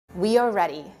We are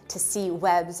ready to see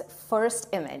Webb's first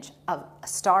image of a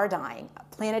star dying, a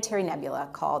planetary nebula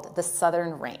called the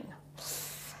Southern Ring.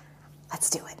 Let's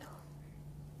do it.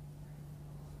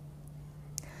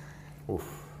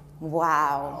 Oof.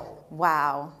 Wow,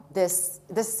 wow. This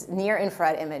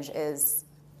near-infrared image is,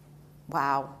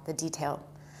 wow, the detail.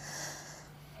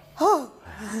 Oh.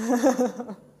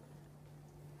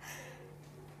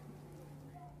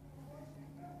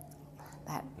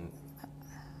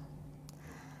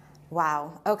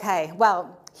 Wow, okay,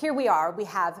 well, here we are. We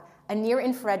have a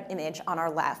near-infrared image on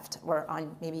our left, or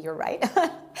on maybe your right.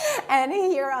 And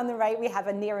here on the right, we have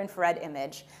a near-infrared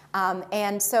image.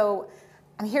 And so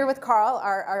I'm here with Carl,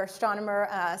 our astronomer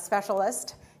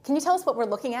specialist. Can you tell us what we're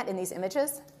looking at in these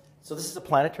images? So this is a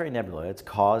planetary nebula. It's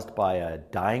caused by a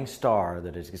dying star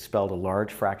that has expelled a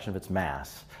large fraction of its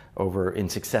mass over in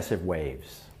successive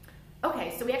waves.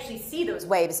 Okay, so we actually see those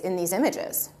waves in these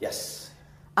images. Yes.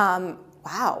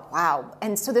 Wow, wow.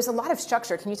 And so there's a lot of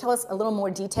structure. Can you tell us a little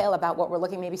more detail about what we're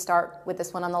looking, maybe start with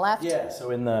this one on the left? Yeah, so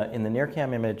in the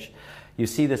NIRCam image, you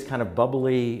see this kind of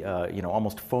bubbly,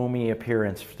 almost foamy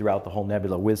appearance throughout the whole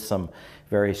nebula with some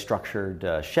very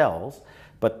structured shells.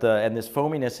 And this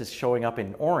foaminess is showing up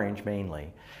in orange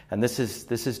mainly. And this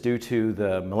is due to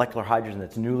the molecular hydrogen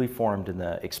that's newly formed in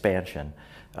the expansion,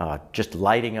 just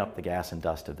lighting up the gas and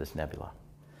dust of this nebula.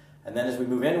 And then as we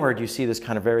move inward, you see this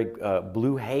kind of very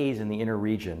blue haze in the inner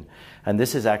region. And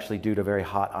this is actually due to very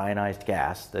hot ionized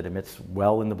gas that emits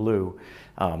well in the blue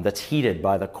that's heated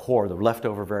by the core, the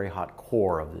leftover very hot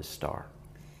core of this star.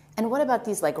 And what about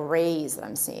these like rays that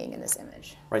I'm seeing in this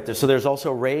image? Right there. So there's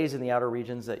also rays in the outer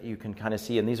regions that you can kind of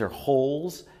see, and these are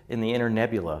holes in the inner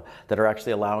nebula that are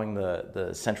actually allowing the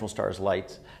central star's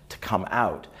light to come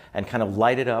out and kind of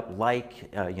light it up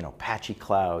like patchy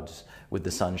clouds with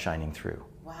the sun shining through.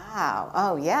 Wow.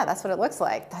 Oh, yeah, that's what it looks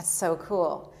like. That's so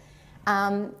cool.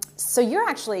 So you're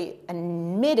actually a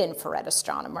mid-infrared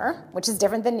astronomer, which is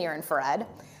different than near-infrared.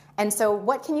 And so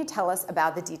what can you tell us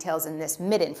about the details in this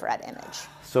mid-infrared image?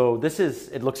 So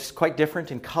it looks quite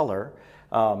different in color,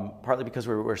 partly because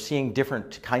we're seeing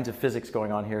different kinds of physics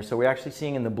going on here. So we're actually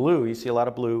seeing in the blue, you see a lot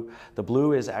of blue. The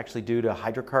blue is actually due to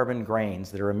hydrocarbon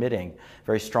grains that are emitting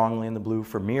very strongly in the blue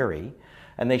for MIRI.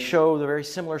 And they show the very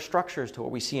similar structures to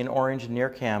what we see in orange and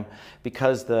NIRCam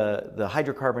because the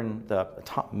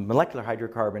molecular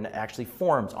hydrocarbon actually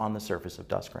forms on the surface of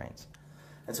dust grains.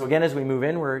 And so again, as we move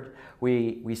inward,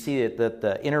 we see that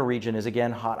the inner region is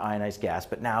again hot ionized gas,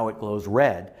 but now it glows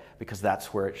red because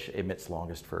that's where it emits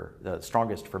the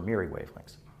strongest for MIRI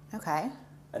wavelengths. Okay.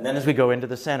 And then as we go into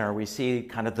the center, we see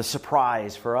kind of the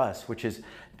surprise for us, which is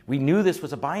we knew this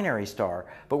was a binary star,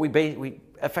 but we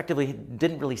effectively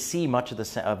didn't really see much of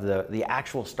the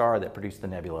actual star that produced the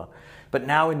nebula. But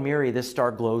now in MIRI, this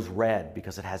star glows red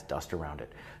because it has dust around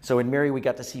it. So in MIRI, we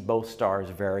got to see both stars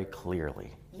very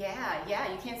clearly. Yeah,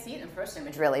 you can't see it in the first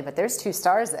image really, but there's two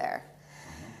stars there.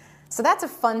 So that's a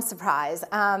fun surprise.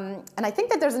 And I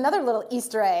think that there's another little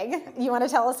Easter egg you want to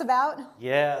tell us about?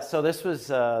 Yeah, so this was,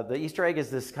 the Easter egg is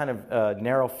this kind of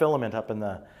narrow filament up in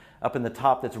the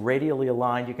top that's radially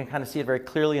aligned. You can kind of see it very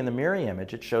clearly in the MIRI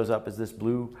image. It shows up as this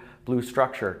blue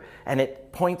structure, and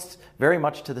it points very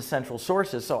much to the central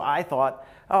sources. So I thought,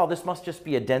 oh, this must just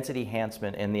be a density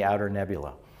enhancement in the outer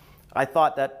nebula. I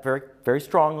thought that very, very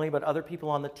strongly, but other people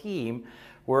on the team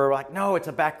were like, no, it's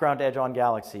a background edge-on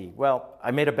galaxy. Well,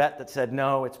 I made a bet that said,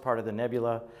 no, it's part of the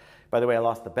nebula. By the way, I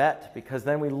lost the bet because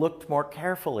then we looked more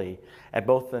carefully at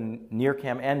both the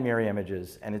NIRCam and MIRI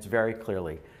images, and it's very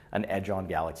clearly an edge-on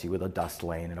galaxy with a dust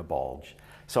lane and a bulge.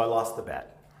 So I lost the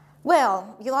bet.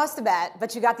 Well, you lost the bet,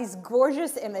 but you got these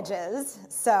gorgeous images,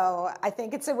 so I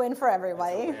think it's a win for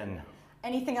everybody. It's a win.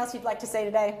 Anything else you'd like to say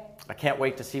today? I can't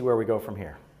wait to see where we go from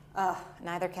here.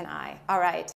 Neither can I. All right.